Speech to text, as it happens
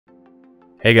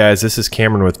Hey guys, this is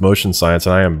Cameron with Motion Science,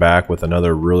 and I am back with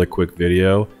another really quick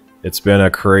video. It's been a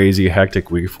crazy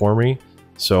hectic week for me,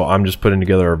 so I'm just putting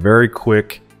together a very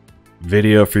quick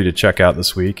video for you to check out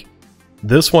this week.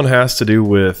 This one has to do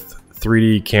with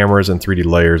 3D cameras and 3D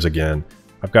layers again.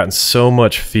 I've gotten so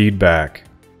much feedback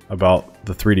about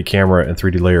the 3D camera and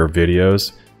 3D layer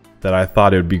videos that I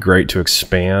thought it would be great to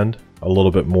expand a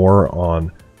little bit more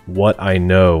on what I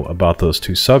know about those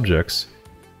two subjects.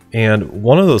 And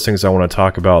one of those things I want to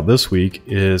talk about this week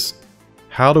is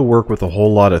how to work with a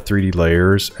whole lot of 3D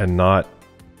layers and not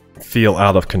feel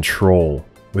out of control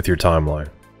with your timeline.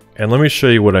 And let me show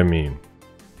you what I mean.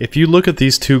 If you look at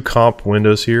these two comp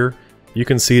windows here, you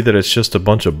can see that it's just a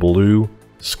bunch of blue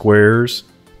squares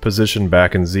positioned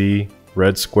back in Z,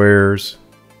 red squares,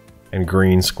 and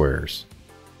green squares.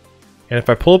 And if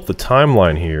I pull up the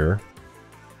timeline here,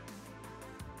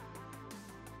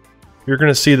 you're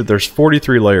going to see that there's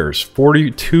 43 layers,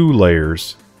 42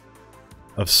 layers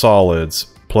of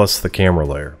solids plus the camera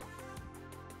layer.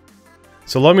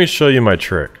 So let me show you my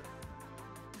trick.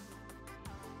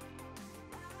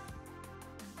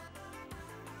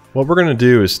 What we're going to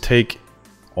do is take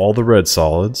all the red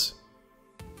solids,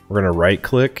 we're going to right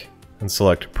click and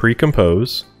select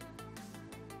Pre-Compose,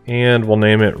 and we'll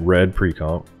name it Red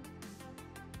Pre-Comp.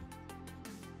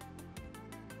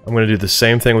 I'm going to do the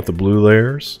same thing with the blue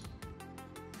layers.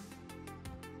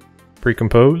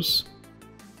 Pre-Compose,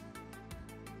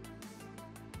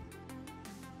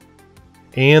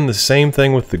 and the same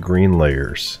thing with the green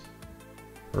layers.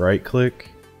 Right click,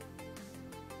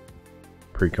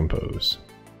 Pre-Compose.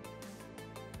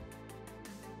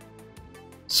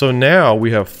 So now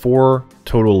we have 4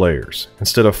 total layers.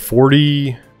 Instead of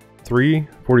 44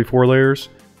 layers,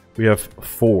 we have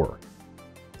 4.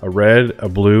 A red, a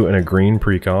blue, and a green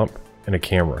pre-comp, and a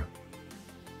camera.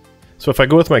 So if I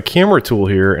go with my camera tool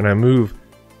here and I move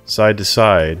side to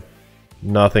side,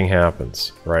 nothing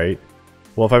happens, right?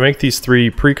 Well, if I make these 3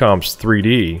 pre-comps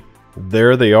 3D,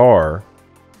 there they are,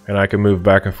 and I can move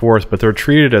back and forth, but they're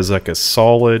treated as like a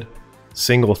solid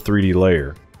single 3D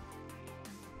layer.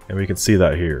 And we can see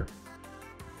that here.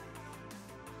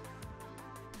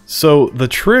 So the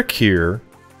trick here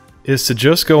is to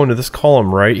just go into this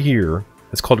column right here.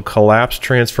 It's called Collapse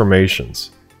Transformations.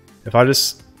 If I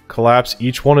just collapse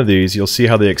each one of these, you'll see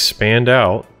how they expand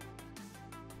out,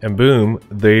 and boom,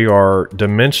 they are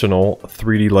dimensional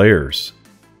 3D layers.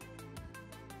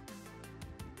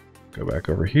 Go back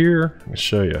over here and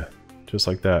show you, just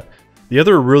like that. The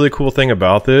other really cool thing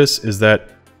about this is that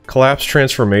Collapse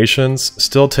Transformations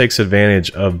still takes advantage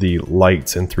of the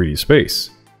lights in 3D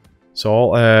space. So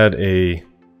I'll add a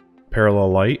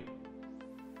parallel light.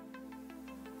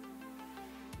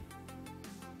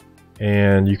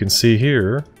 And you can see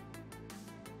here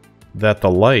that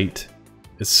the light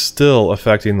is still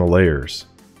affecting the layers.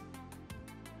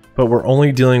 But we're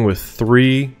only dealing with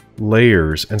 3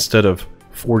 layers instead of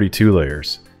 42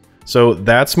 layers. So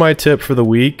that's my tip for the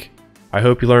week. I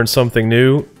hope you learned something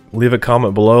new. Leave a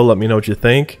comment below, let me know what you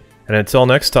think. And until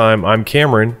next time, I'm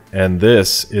Cameron, and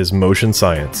this is Motion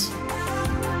Science.